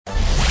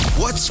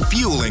What's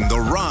fueling the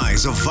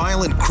rise of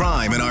violent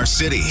crime in our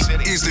city?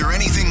 Is there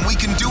anything we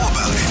can do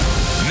about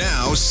it?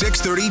 Now,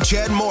 6:30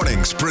 CHED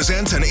Mornings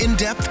presents an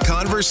in-depth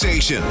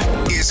conversation.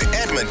 Is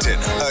Edmonton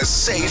a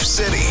safe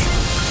city?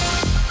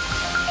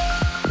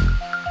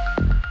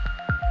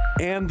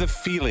 And the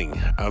feeling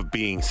of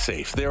being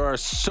safe. There are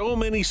so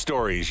many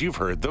stories. You've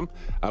heard them.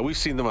 We've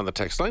seen them on the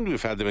text line.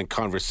 We've had them in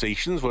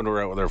conversations when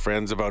we're out with our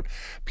friends about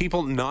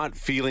people not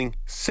feeling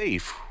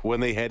safe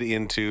when they head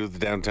into the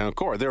downtown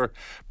core. There are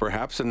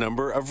perhaps a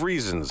number of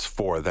reasons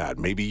for that.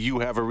 Maybe you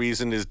have a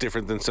reason is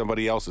different than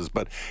somebody else's,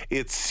 but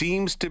it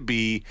seems to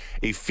be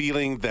a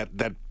feeling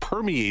that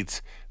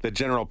permeates the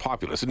general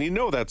populace. And you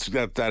know that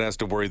has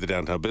to worry the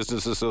Downtown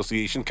Business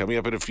Association. Coming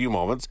up in a few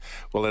moments,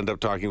 we'll end up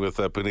talking with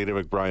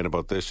Punita McBrien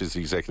about this. She's the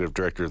executive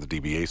director of the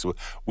DBA. So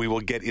we will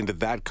get into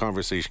that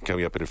conversation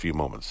coming up in a few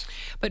moments.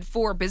 But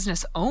for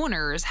business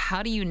owners,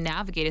 how do you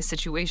navigate a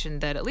situation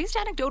that at least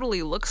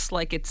anecdotally looks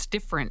like it's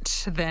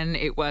different than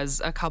it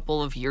was a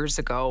couple of years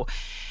ago?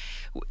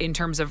 In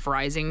terms of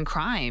rising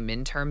crime,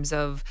 in terms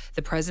of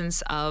the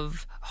presence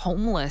of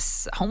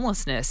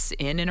homelessness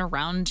in and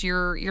around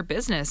your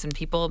business, and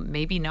people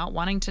maybe not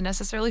wanting to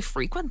necessarily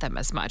frequent them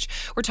as much.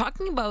 We're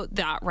talking about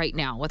that right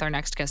now with our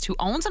next guest, who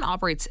owns and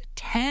operates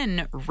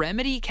 10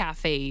 Remedy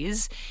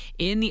cafes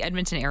in the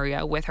Edmonton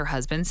area with her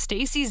husband.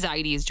 Stacey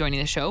Zaidi is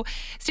joining the show.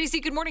 Stacey,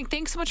 good morning.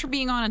 Thanks so much for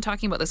being on and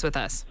talking about this with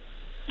us.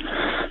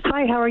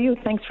 Hi, how are you?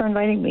 Thanks for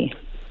inviting me.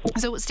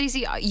 So,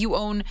 Stacey, you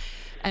own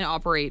and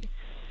operate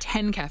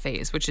 10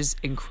 cafes, which is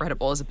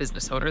incredible as a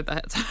business owner.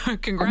 That's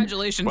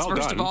congratulations, well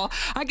first done. of all.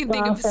 I can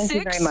think of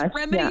 6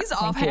 remedies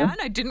offhand.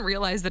 You. I didn't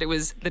realize that it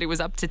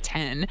was up to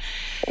 10.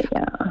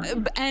 Yeah.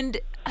 And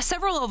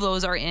several of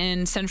those are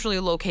in centrally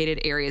located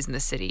areas in the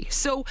city.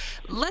 So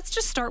let's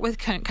just start with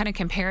kind of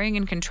comparing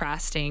and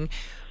contrasting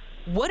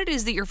what it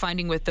is that you're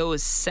finding with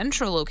those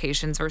central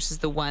locations versus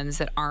the ones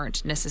that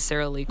aren't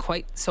necessarily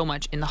quite so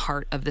much in the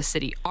heart of the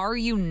city. Are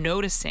you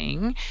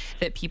noticing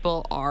that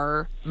people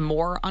are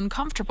more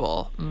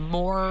uncomfortable,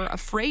 more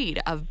afraid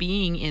of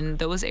being in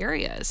those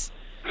areas?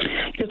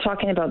 You're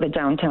talking about the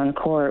downtown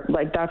core,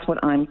 like that's what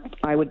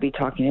I would be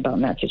talking about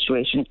in that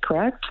situation,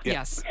 correct?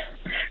 Yes.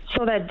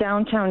 So that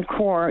downtown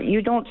core,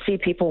 you don't see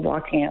people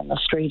walking on the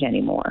street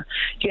anymore.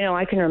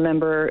 I can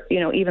remember,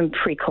 even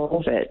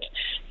pre-COVID,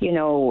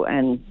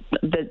 and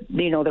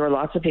there were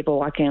lots of people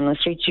walking on the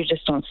streets. You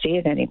just don't see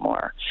it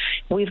anymore.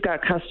 We've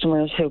got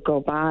customers who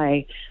go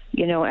by,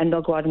 and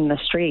they'll go out in the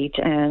street.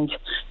 And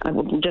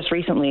just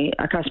recently,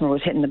 a customer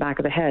was hit in the back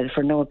of the head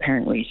for no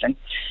apparent reason.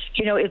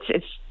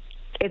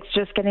 It's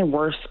just getting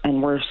worse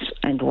and worse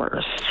and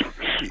worse.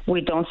 We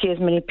don't see as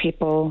many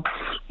people.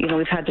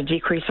 We've had to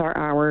decrease our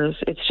hours.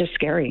 It's just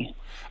scary.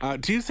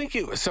 Do you think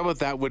some of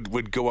that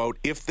would go out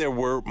if there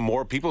were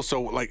more people?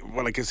 So, like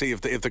I can say,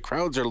 if the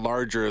crowds are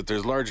larger, if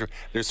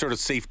there's sort of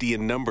safety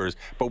in numbers,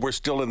 but we're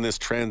still in this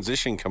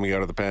transition coming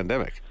out of the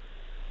pandemic.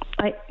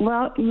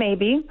 Well,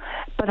 maybe,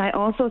 but I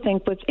also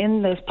think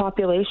within this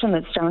population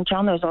that's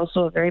downtown, there's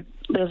also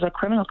there's a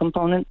criminal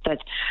component that,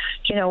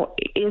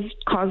 is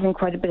causing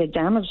quite a bit of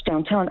damage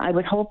downtown. I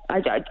would hope,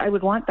 I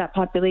would want that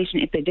population,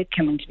 if they did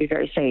come in, to be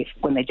very safe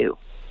when they do.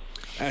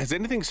 Has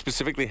anything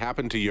specifically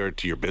happened to your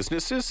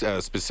businesses,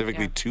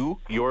 specifically to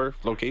your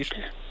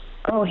location?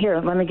 Oh, here,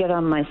 let me get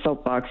on my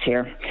soapbox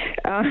here.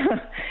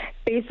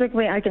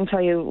 Basically, I can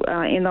tell you,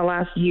 in the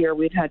last year,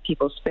 we've had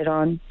people spit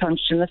on,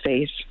 punched in the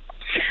face.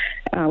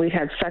 We've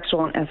had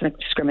sexual and ethnic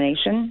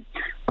discrimination,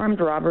 armed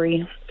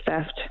robbery,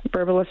 theft,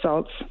 verbal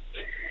assaults,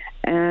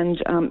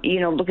 and,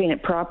 looking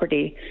at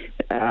property,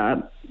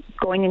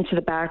 going into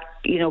the back,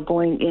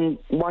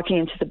 walking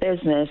into the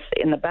business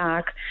in the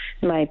back.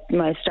 My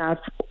staff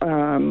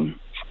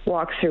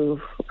walk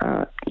through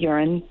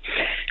urine,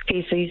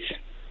 feces,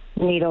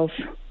 needles,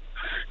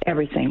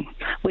 everything.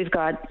 We've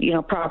got,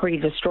 property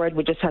destroyed.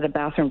 We just had a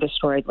bathroom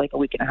destroyed like a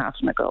week and a half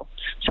ago.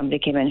 Somebody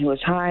came in who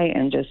was high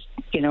and just,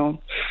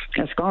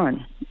 it's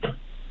gone.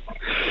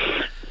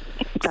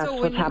 That's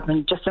what's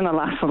happened just in the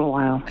last little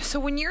while. So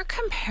when you're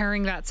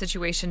comparing that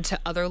situation to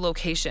other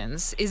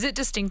locations, is it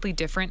distinctly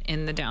different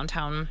in the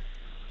downtown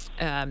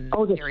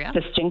area?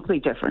 Distinctly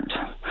different.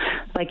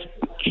 Like,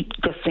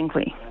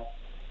 distinctly.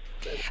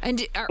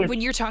 And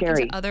when you're talking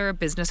to other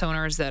business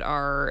owners that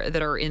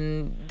are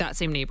in that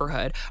same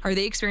neighborhood, are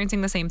they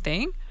experiencing the same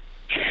thing?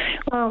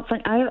 Well,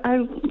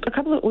 a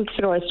couple of weeks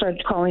ago, I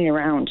started calling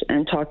around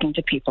and talking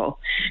to people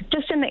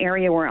just in the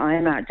area where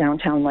I'm at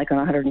downtown, like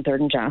on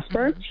 103rd and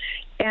Jasper. Mm-hmm.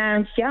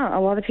 And yeah, a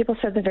lot of people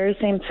said the very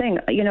same thing.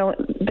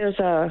 There's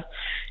a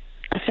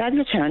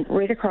Fabulous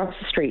right across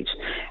the street.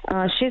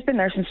 She's been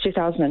there since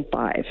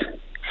 2005.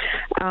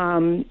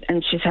 And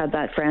she's had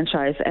that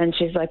franchise, and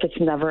she's like, it's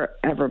never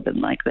ever been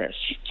like this,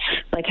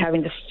 like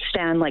having to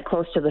stand like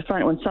close to the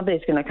front when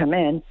somebody's going to come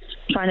in,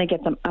 trying to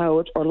get them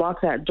out or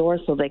lock that door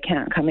so they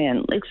can't come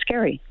in. It's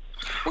scary.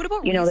 What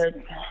about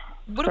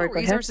what about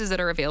resources that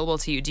are available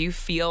to you? Do you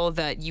feel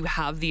that you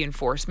have the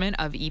enforcement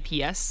of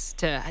EPS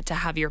to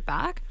have your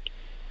back?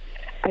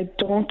 I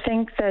don't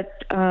think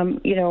that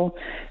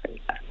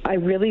I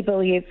really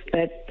believe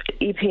that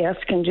EPS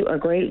can do a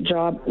great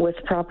job with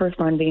proper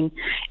funding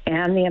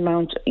and the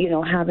amount,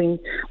 having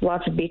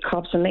lots of beat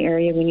cops in the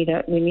area.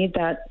 We need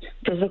that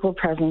physical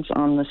presence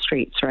on the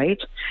streets, right?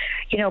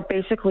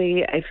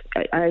 Basically,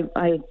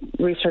 I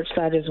researched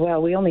that as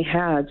well. We only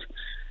had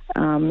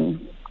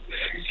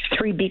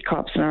 3 beat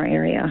cops in our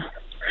area.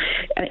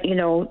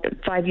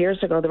 5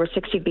 years ago there were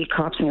 60 beat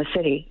cops in the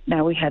city.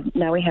 Now we have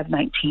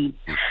 19,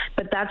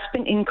 but that's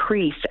been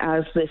increased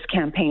as this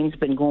campaign's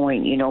been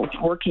going.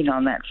 Working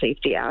on that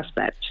safety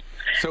aspect.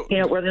 So,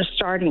 where they're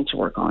starting to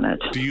work on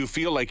it. Do you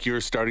feel like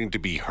you're starting to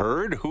be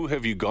heard? Who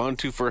have you gone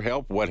to for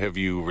help? What have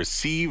you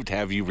received?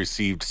 Have you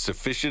received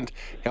sufficient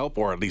help,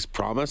 or at least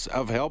promise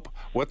of help?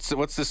 What's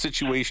the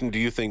situation, do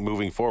you think,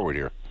 moving forward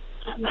here?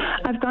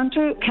 I've gone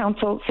to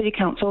city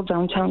council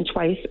downtown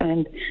twice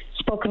and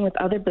spoken with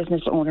other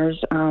business owners.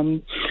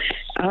 I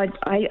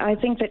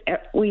think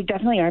that we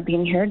definitely are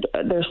being heard.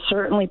 There's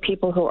certainly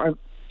people who are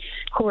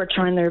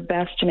trying their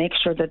best to make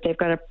sure that they've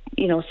got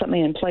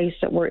something in place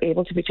that we're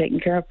able to be taken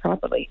care of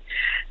properly.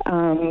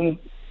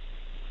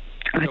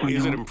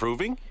 Is it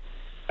improving?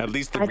 At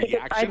least the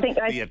reaction,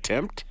 the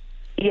attempt?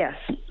 Yes,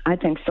 I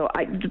think so.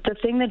 The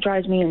thing that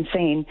drives me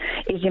insane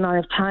is the amount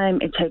of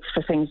time it takes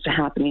for things to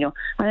happen.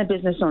 I'm a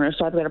business owner,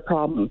 so I've got a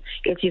problem.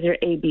 It's either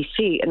A, B,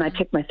 C, and I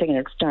pick my thing and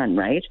it's done,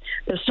 right?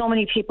 There's so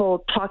many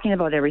people talking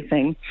about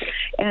everything.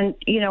 And,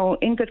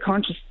 in good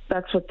conscience,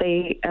 that's what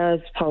they,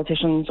 as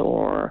politicians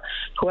or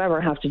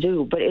whoever, have to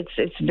do. But it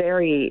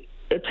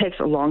takes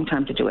a long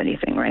time to do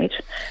anything, right?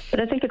 But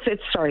I think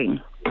it's starting,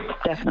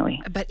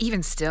 definitely. But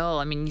even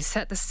still, you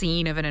set the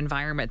scene of an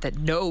environment that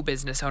no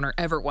business owner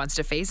ever wants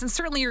to face. And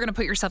certainly you're going to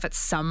put yourself at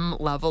some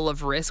level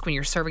of risk when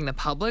you're serving the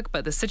public.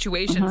 But the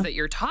situations that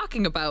you're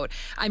talking about,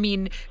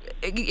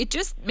 it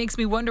just makes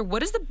me wonder,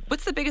 what's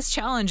the biggest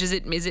challenge? Is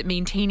it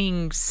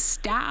maintaining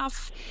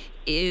staff?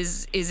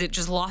 Is it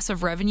just loss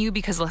of revenue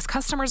because less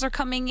customers are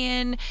coming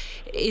in?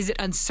 Is it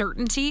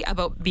uncertainty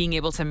about being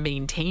able to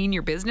maintain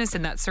your business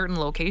in that certain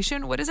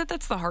location? What is it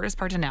that's the hardest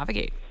part to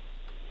navigate?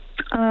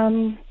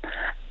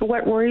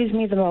 What worries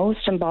me the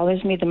most and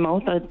bothers me the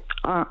most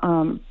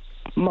are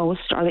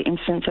the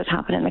incidents that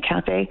happen in the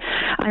cafe.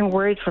 I'm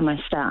worried for my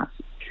staff.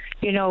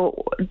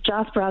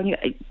 Jasper Avenue,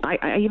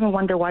 I even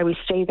wonder why we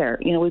stay there.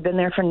 We've been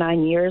there for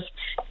 9 years.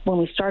 When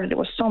we started, it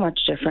was so much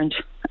different.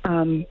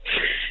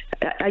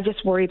 I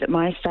just worry that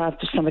my staff,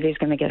 somebody's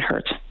going to get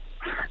hurt.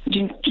 Do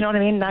you know what I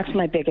mean? That's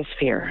my biggest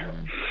fear.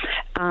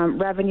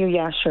 Revenue,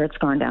 yeah, sure, it's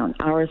gone down.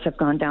 Hours have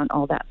gone down,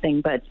 all that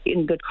thing. But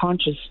in good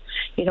conscience,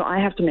 I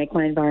have to make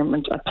my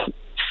environment a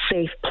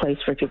safe place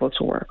for people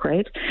to work,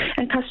 right?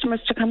 And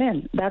customers to come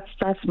in. That's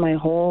my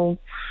whole...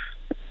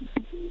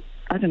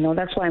 I don't know.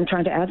 That's why I'm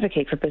trying to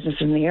advocate for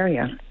businesses in the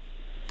area.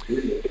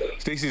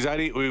 Stacey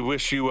Zaidi, we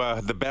wish you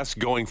the best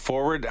going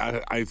forward.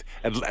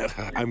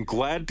 I'm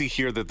glad to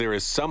hear that there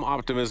is some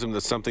optimism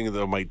that something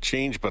that might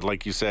change, but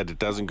like you said, it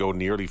doesn't go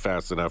nearly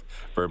fast enough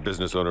for a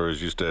business owner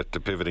who's used to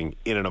pivoting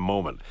in a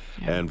moment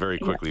and very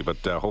quickly. Yeah.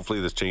 But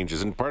hopefully this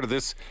changes. And part of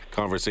this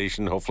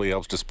conversation hopefully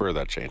helps to spur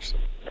that change.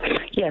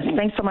 Yes,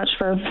 thanks so much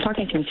for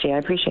talking to me today. I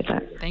appreciate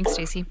that. Thanks,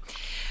 Stacey.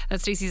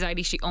 That's Stacey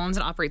Zaidi. She owns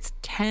and operates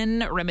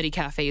 10 Remedy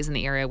cafes in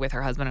the area with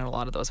her husband, and a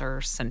lot of those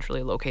are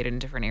centrally located in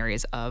different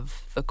areas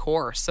of the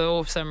core.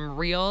 So some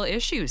real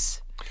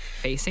issues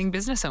facing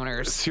business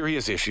owners.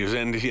 Serious issues.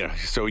 And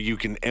so you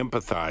can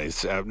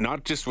empathize,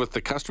 not just with the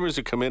customers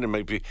who come in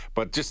and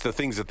but just the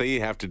things that they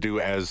have to do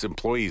as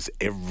employees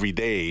every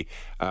day.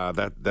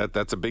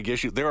 That's a big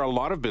issue. There are a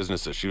lot of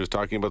businesses, she was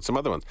talking about some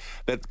other ones,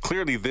 that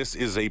clearly this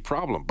is a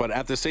problem. But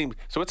at the same,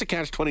 so it's a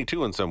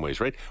catch-22 in some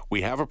ways, right?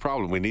 We have a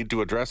problem. We need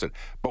to address it.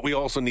 But we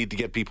also need to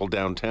get people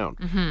downtown.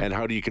 Mm-hmm. And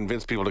how do you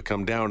convince people to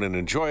come down and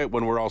enjoy it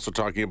when we're also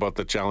talking about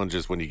the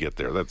challenges when you get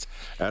there?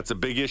 That's a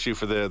big issue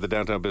for the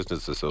Downtown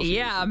Business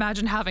Association. Yeah,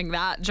 imagine having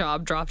that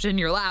job dropped in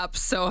your lap.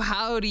 So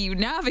how do you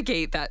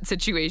navigate that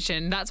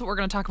situation? That's what we're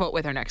going to talk about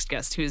with our next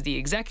guest, who is the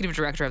executive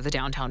director of the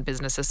Downtown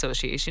Business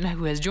Association,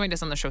 who has joined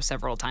us on the show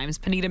several times.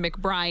 Panita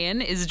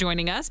McBrien is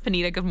joining us.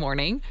 Panita, good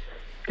morning.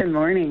 Good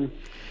morning.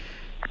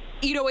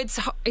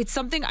 It's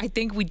something I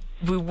think we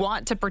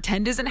want to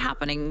pretend isn't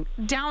happening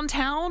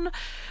downtown,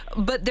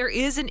 but there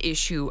is an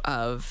issue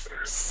of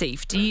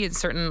safety and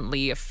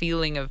certainly a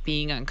feeling of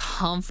being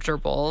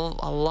uncomfortable,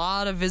 a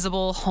lot of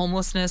visible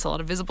homelessness, a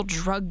lot of visible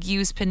drug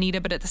use,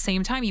 Panita, but at the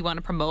same time, you want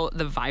to promote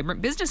the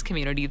vibrant business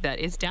community that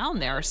is down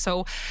there.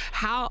 So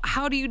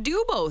how do you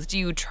do both? Do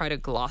you try to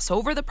gloss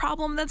over the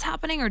problem that's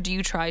happening, or do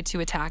you try to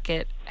attack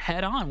it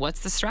head on?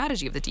 What's the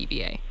strategy of the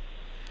DBA?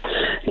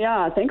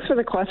 Yeah, thanks for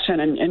the question.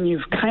 And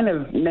you've kind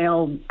of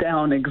nailed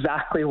down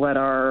exactly what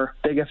our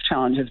biggest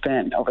challenge has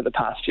been over the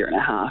past year and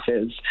a half,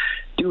 is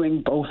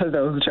doing both of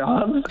those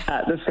jobs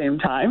at the same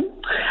time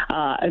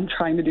and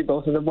trying to do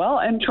both of them well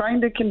and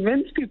trying to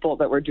convince people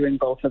that we're doing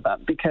both of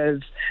them. Because,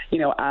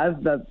 as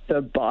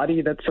the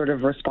body that's sort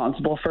of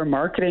responsible for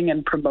marketing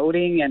and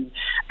promoting and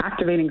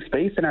activating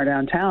space in our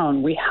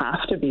downtown, we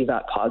have to be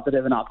that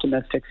positive and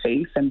optimistic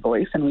face and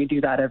voice, and we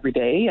do that every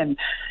day, and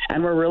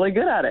we're really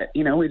good at it.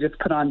 You know, we just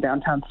put on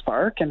Downtown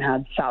Spark and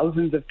had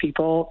thousands of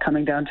people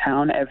coming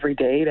downtown every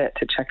day to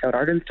check out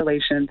art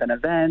installations and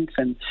events,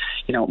 and,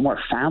 you know, more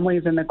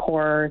families in the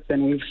core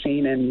than we've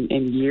seen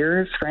in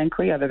years,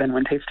 frankly, other than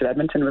when Taste of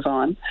Edmonton was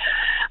on.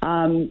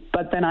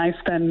 But then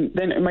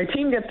then my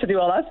team gets to do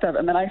all that stuff,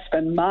 and then I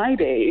spend my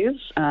days,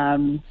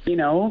 you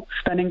know,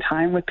 spending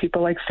time with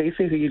people like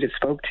Stacey, who you just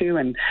spoke to,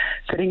 and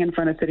sitting in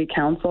front of City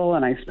Council,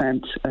 and I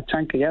spent a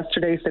chunk of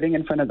yesterday sitting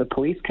in front of the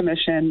Police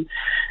Commission,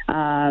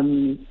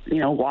 you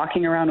know,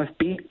 walking around with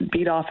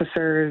beat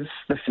officers,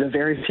 the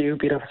very few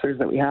beat officers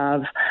that we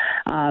have,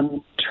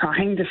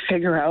 trying to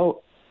figure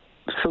out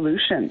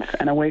solutions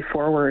and a way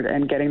forward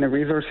and getting the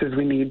resources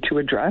we need to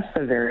address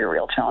the very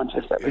real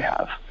challenges that we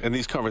have. And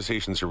these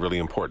conversations are really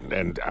important,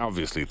 and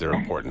obviously they're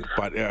important,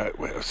 but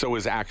so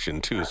is action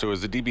too. So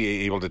is the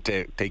DBA able to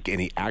take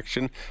any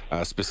action,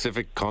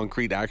 specific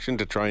concrete action,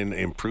 to try and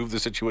improve the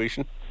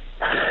situation?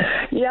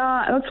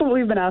 Yeah, that's what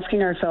we've been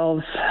asking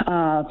ourselves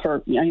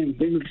even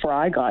before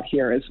I got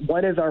here, is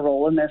what is our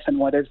role in this and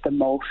what is the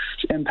most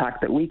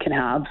impact that we can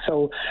have?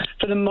 So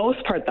for the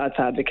most part, that's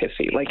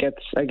advocacy. Like,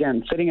 it's,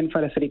 again, sitting in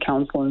front of City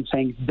Council and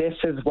saying, this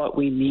is what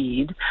we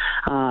need.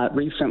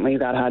 Recently,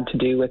 that had to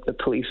do with the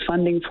police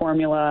funding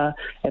formula.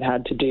 It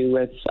had to do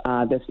with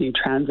this new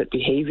transit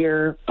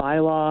behavior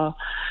bylaw.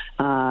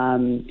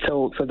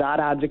 So that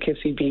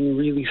advocacy being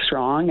really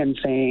strong and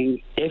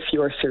saying, if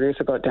you're serious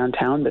about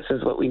downtown, this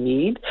is what we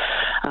need.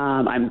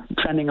 I'm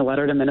sending a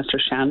letter to Minister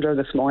Chandra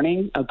this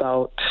morning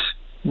about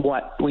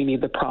what we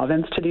need the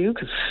province to do,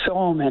 because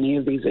so many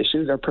of these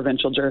issues are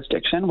provincial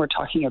jurisdiction. We're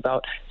talking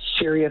about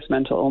serious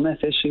mental illness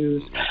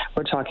issues.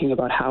 We're talking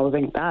about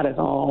housing. That is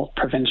all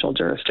provincial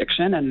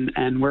jurisdiction,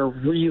 and we're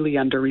really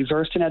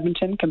under-resourced in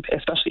Edmonton,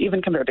 especially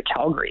even compared to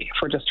Calgary,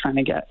 if we're just trying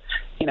to get,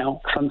 you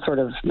know, some sort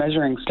of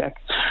measuring stick.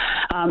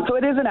 So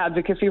it is an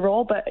advocacy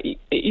role, but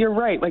you're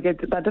right. Like,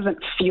 that doesn't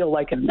feel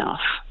like enough,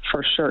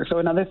 for sure. So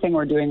another thing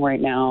we're doing right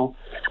now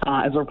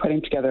is we're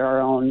putting together our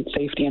own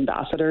safety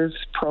ambassadors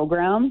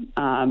program.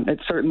 It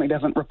certainly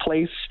doesn't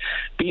replace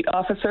beat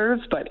officers,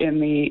 but in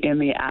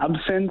the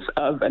absence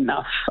of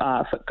enough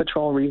foot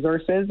patrol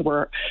resources,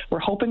 we're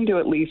hoping to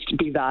at least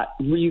be that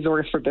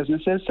resource for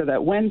businesses, so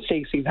that when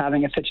Stacey's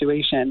having a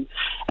situation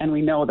and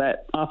we know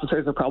that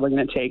officers are probably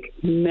going to take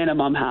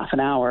minimum half an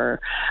hour,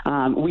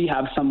 we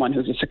have someone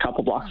who's just a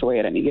couple blocks away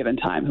at any given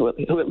time who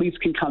at least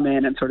can come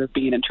in and sort of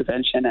be an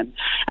intervention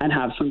and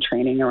have some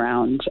training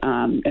around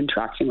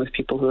interacting with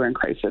people who are in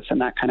crisis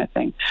and that kind of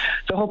thing.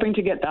 So hoping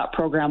to get that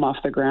program off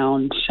the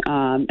ground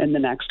in the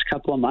next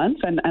couple of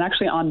months. And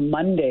actually on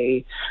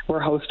Monday, we're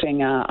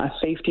hosting a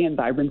safety and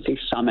vibrancy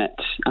summit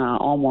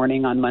all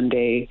morning on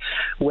Monday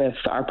with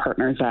our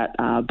partners at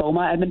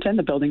BOMA Edmonton,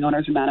 the Building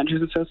Owners and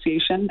Managers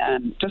Association,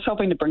 and just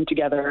hoping to bring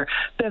together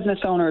business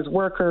owners,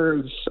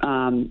 workers,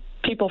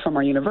 people from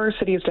our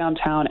universities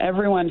downtown,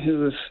 everyone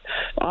who's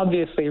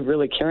obviously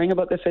really caring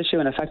about this issue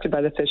and affected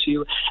by this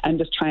issue, and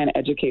just try and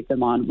educate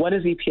them on what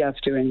is EPS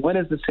doing, what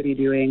is the city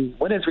doing,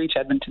 what is Reach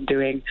Edmonton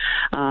doing,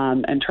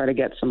 and try to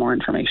get some more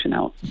information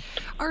out.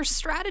 Are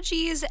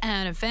strategies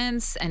and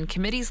events and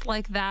committees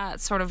like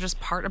that sort of just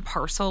part and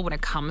parcel when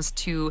it comes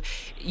to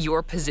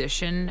your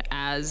position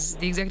as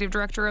the executive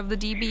director of the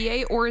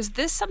DBA, or is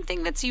this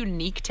something that's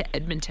unique to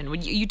Edmonton?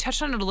 When you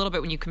touched on it a little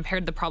bit when you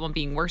compared the problem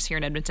being worse here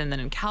in Edmonton than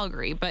in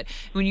Calgary, but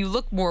when you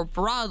look more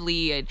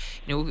broadly, and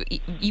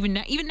even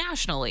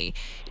nationally,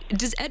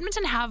 does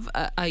Edmonton have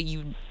a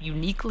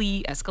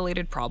uniquely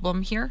escalated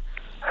problem here?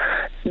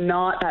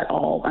 Not at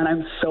all. And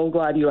I'm so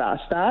glad you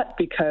asked that,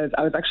 because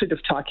I was actually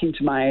just talking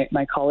to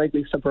my colleague,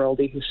 Lisa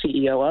Baroldi, who's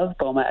CEO of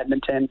BOMA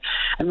Edmonton,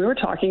 and we were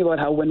talking about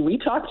how when we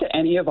talk to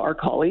any of our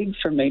colleagues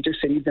from major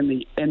cities in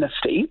the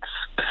States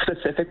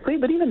specifically,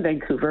 but even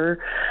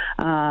Vancouver,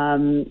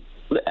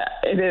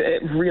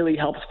 it really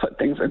helps put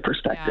things in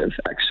perspective,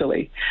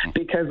 actually,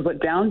 because what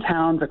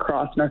downtowns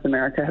across North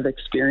America have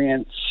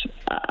experienced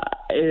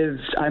is,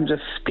 I'm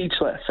just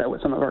speechless at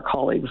what some of our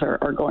colleagues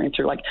are going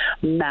through, like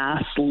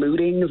mass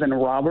lootings and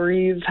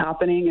robberies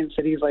happening in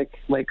cities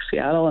like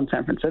Seattle and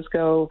San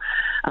Francisco,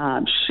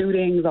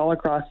 shootings all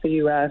across the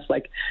U.S.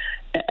 Like,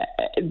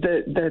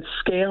 the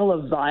scale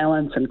of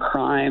violence and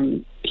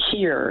crime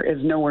here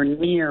is nowhere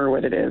near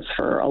what it is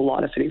for a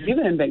lot of cities.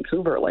 Even in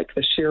Vancouver, like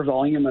the sheer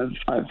volume of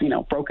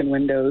broken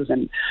windows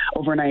and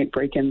overnight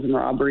break-ins and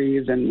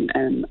robberies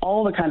and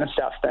all the kind of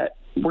stuff that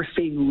we're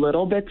seeing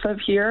little bits of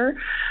here.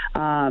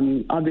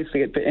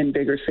 Obviously, in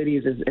bigger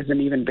cities is an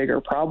even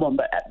bigger problem.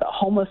 But the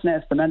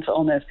homelessness, the mental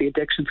illness, the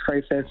addictions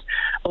crisis,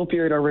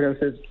 opioid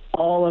overdoses,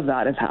 all of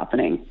that is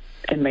happening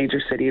in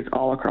major cities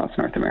all across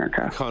North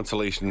America.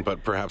 Consolation,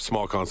 but perhaps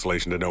small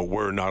consolation to know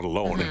we're not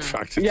alone. Mm-hmm. In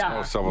fact,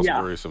 it's almost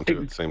worrisome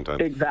too at the same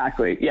time.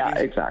 Exactly. Yeah,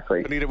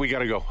 exactly. Anita, we got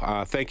to go.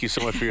 Thank you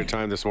so much for your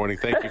time this morning.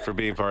 Thank you for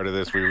being part of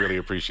this. We really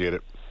appreciate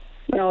it.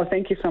 No,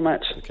 thank you so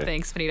much. Okay.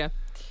 Thanks, Anita.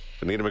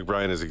 Anita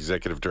McBrien is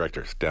Executive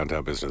Director,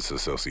 Downtown Business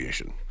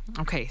Association.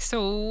 Okay,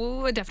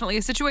 so definitely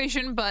a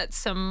situation, but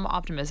some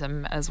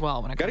optimism as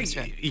well when it comes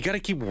to it. You got to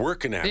keep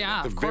working at it.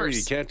 Yeah, of course.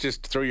 You can't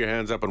just throw your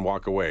hands up and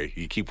walk away.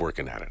 You keep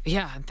working at it.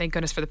 Yeah, and thank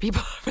goodness for the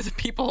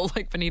people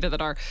like Benita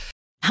that are.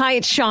 Hi,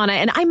 it's Shauna,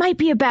 and I might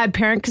be a bad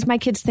parent because my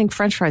kids think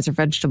French fries are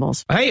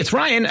vegetables. Hey, it's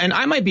Ryan, and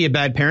I might be a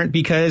bad parent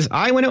because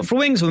I went out for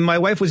wings when my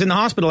wife was in the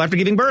hospital after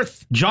giving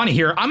birth. Johnny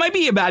here. I might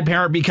be a bad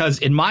parent because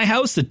in my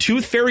house, the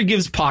tooth fairy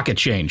gives pocket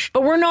change.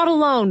 But we're not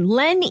alone.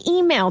 Len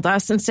emailed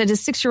us and said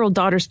his 6-year-old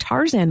daughter's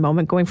Tarzan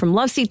moment going from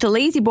love seat to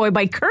lazy boy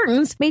by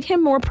curtains made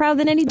him more proud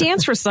than any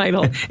dance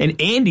recital. And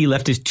Andy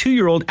left his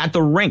 2-year-old at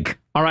the rink.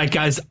 All right,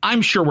 guys,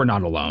 I'm sure we're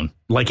not alone.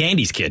 Like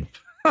Andy's kid.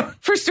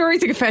 For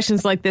stories and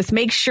confessions like this,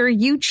 make sure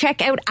you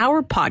check out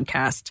our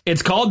podcast.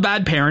 It's called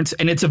Bad Parents,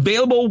 and it's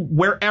available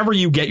wherever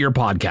you get your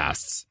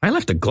podcasts. I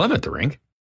left a glove at the rink.